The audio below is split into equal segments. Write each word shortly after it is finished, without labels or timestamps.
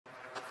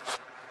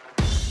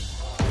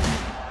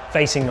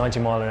Facing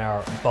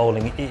 90-mile-an-hour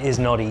bowling is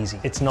not easy.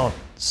 It's not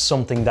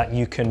something that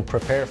you can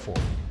prepare for.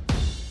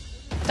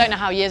 Don't know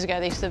how years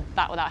ago they used to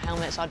bat without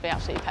helmets. I'd be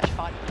absolutely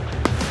petrified.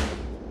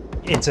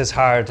 It's as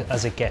hard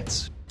as it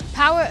gets.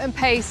 Power and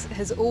pace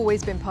has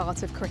always been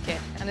part of cricket,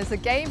 and as the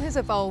game has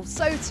evolved,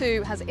 so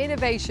too has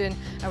innovation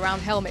around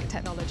helmet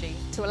technology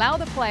to allow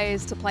the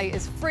players to play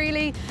as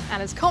freely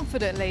and as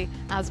confidently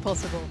as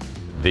possible.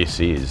 This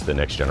is the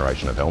next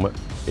generation of helmet.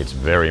 It's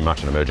very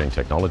much an emerging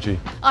technology.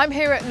 I'm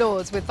here at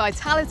Lord's with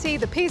Vitality,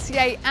 the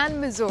PCA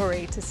and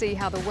Masuri to see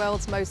how the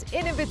world's most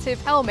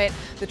innovative helmet,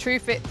 the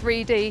TrueFit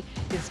 3D,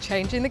 is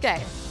changing the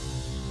game.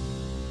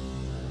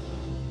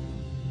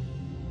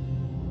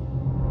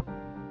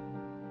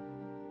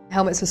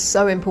 Helmets are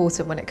so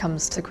important when it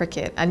comes to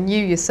cricket, and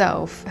you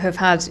yourself have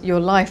had your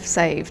life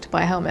saved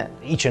by a helmet.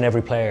 Each and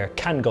every player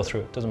can go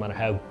through it. Doesn't matter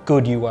how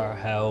good you are,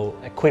 how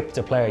equipped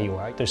a player you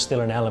are, there's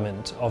still an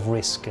element of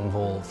risk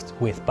involved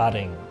with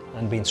batting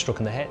and being struck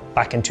in the head.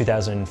 Back in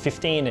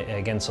 2015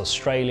 against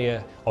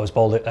Australia, I was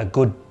bowled a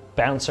good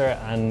bouncer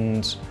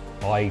and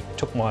I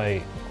took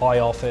my eye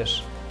off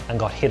it and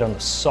got hit on the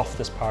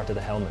softest part of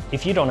the helmet.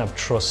 If you don't have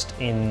trust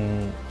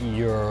in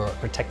your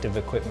protective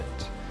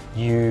equipment,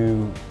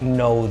 you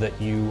know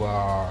that you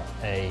are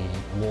a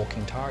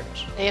walking target.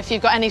 If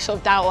you've got any sort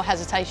of doubt or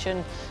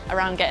hesitation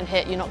around getting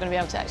hit, you're not going to be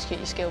able to execute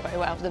your skill very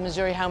well. The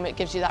Masuri helmet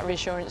gives you that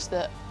reassurance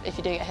that if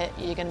you do get hit,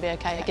 you're going to be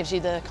okay. It gives you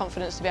the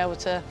confidence to be able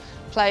to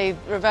play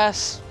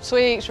reverse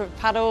sweeps,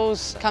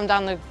 paddles, come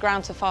down the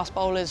ground to fast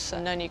bowlers,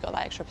 and knowing you've got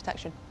that extra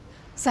protection.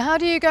 So how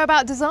do you go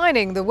about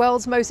designing the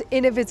world's most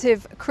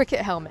innovative cricket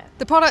helmet?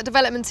 The product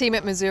development team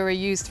at Masuri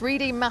used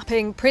 3D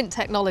mapping print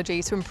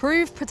technology to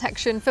improve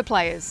protection for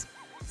players.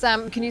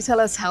 Sam, can you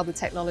tell us how the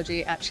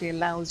technology actually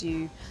allows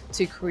you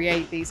to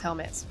create these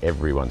helmets?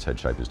 Everyone's head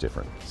shape is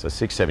different. So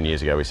 6-7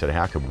 years ago we said,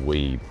 how could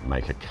we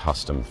make a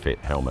custom fit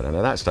helmet? And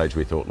at that stage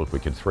we thought, look, we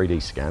could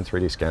 3D scan.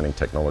 3D scanning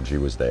technology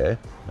was there.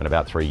 And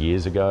about 3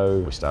 years ago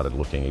we started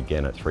looking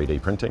again at 3D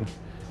printing.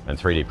 And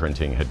 3D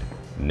printing had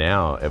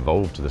now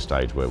evolved to the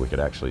stage where we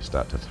could actually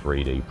start to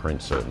 3D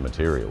print certain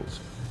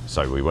materials.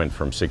 So we went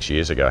from 6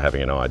 years ago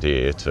having an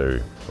idea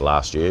to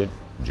last year,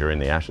 during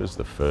the Ashes,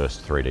 the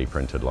first 3D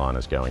printed line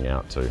is going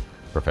out to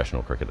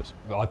professional cricketers.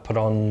 I put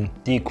on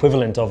the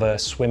equivalent of a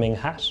swimming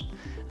hat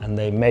and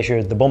they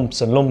measured the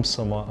bumps and lumps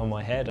on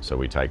my head. So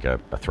we take a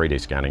 3D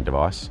scanning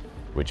device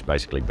which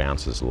basically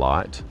bounces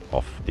light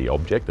off the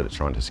object that it's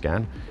trying to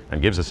scan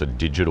and gives us a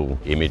digital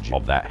image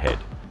of that head.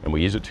 And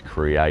we use it to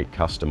create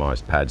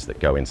customized pads that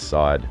go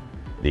inside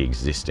the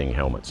existing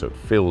helmet, so it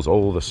fills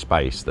all the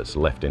space that's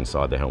left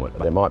inside the helmet.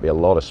 There might be a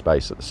lot of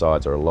space at the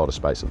sides or a lot of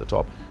space at the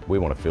top. We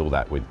want to fill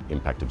that with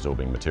impact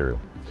absorbing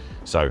material.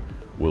 So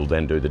we'll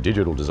then do the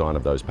digital design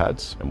of those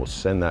pads and we'll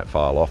send that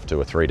file off to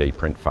a 3D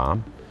print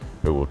farm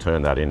who will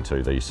turn that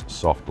into these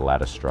soft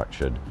lattice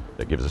structured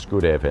that gives us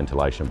good air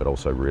ventilation but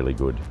also really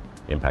good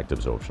impact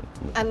absorption.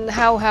 And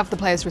how have the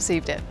players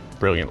received it?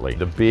 Brilliantly.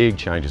 The big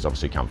change is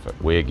obviously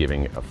comfort. We're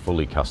giving a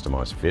fully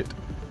customized fit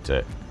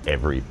to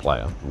every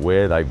player.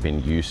 Where they've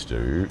been used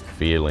to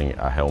feeling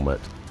a helmet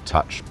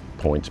touch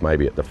points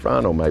maybe at the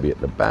front or maybe at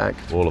the back,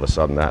 all of a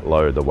sudden that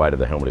load, the weight of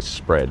the helmet is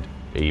spread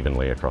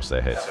evenly across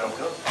their head.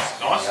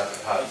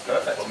 Nice.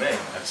 Perfect for me.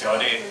 That's the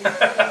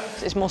idea.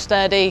 It's more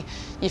sturdy,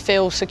 you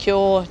feel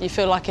secure, you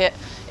feel like it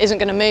isn't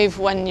going to move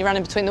when you're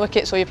running between the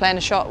wickets or you're playing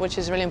a shot, which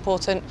is really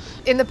important.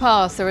 In the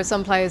past, there are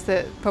some players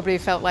that probably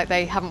felt like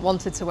they haven't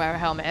wanted to wear a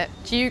helmet.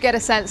 Do you get a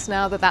sense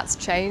now that that's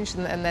changed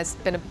and there's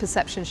been a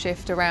perception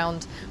shift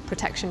around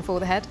protection for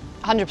the head?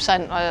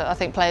 100%. I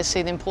think players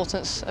see the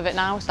importance of it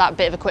now. That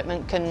bit of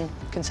equipment can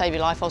save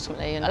your life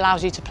ultimately and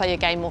allows you to play your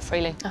game more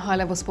freely. A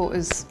high-level sport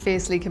is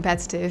fiercely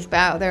competitive, but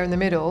out there in the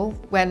middle,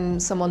 when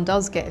someone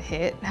does get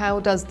hit, how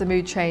does the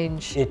mood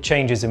change? It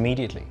changes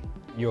immediately.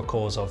 Your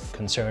cause of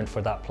concern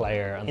for that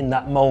player, and in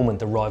that moment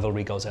the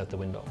rivalry goes out the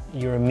window.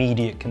 Your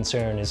immediate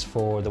concern is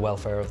for the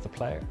welfare of the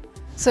player.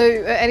 So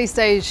at any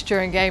stage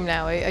during game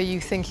now, are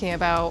you thinking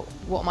about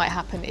what might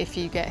happen if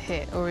you get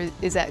hit, or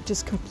is that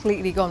just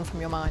completely gone from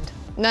your mind?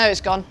 No,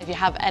 it's gone. If you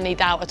have any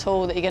doubt at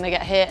all that you're going to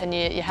get hit and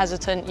you're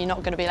hesitant, you're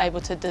not going to be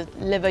able to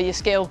deliver your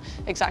skill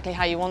exactly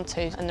how you want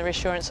to. And the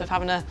reassurance of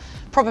having a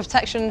proper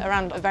protection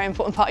around a very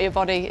important part of your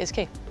body is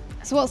key.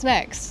 So what's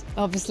next?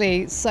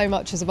 Obviously, so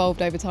much has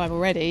evolved over time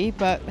already,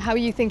 but how are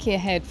you thinking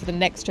ahead for the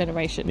next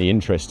generation? The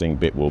interesting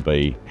bit will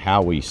be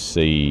how we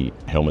see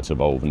helmets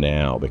evolve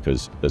now,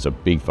 because there's a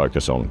big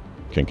focus on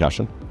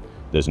concussion.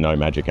 There's no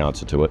magic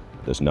answer to it.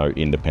 There's no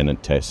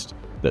independent test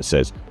that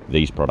says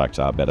these products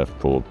are better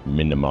for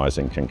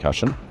minimising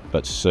concussion,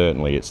 but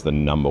certainly it's the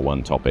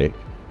 #1 topic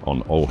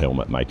on all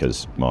helmet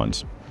makers'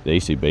 minds. The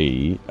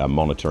ECB are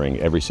monitoring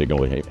every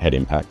single head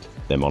impact.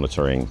 They're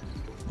monitoring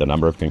the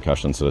number of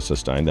concussions that are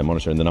sustained. They're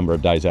monitoring the number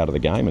of days out of the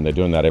game, and they're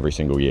doing that every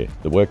single year.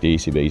 The work the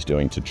ECB is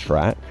doing to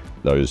track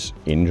those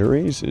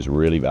injuries is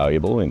really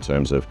valuable in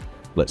terms of,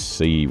 let's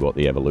see what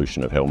the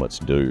evolution of helmets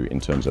do in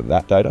terms of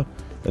that data.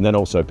 And then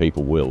also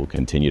people will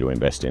continue to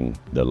invest in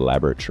the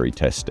laboratory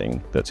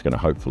testing that's going to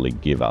hopefully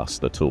give us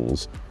the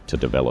tools to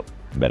develop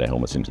better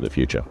helmets into the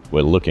future.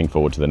 We're looking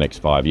forward to the next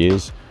 5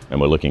 years,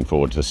 and we're looking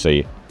forward to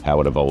see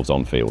how it evolves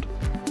on field.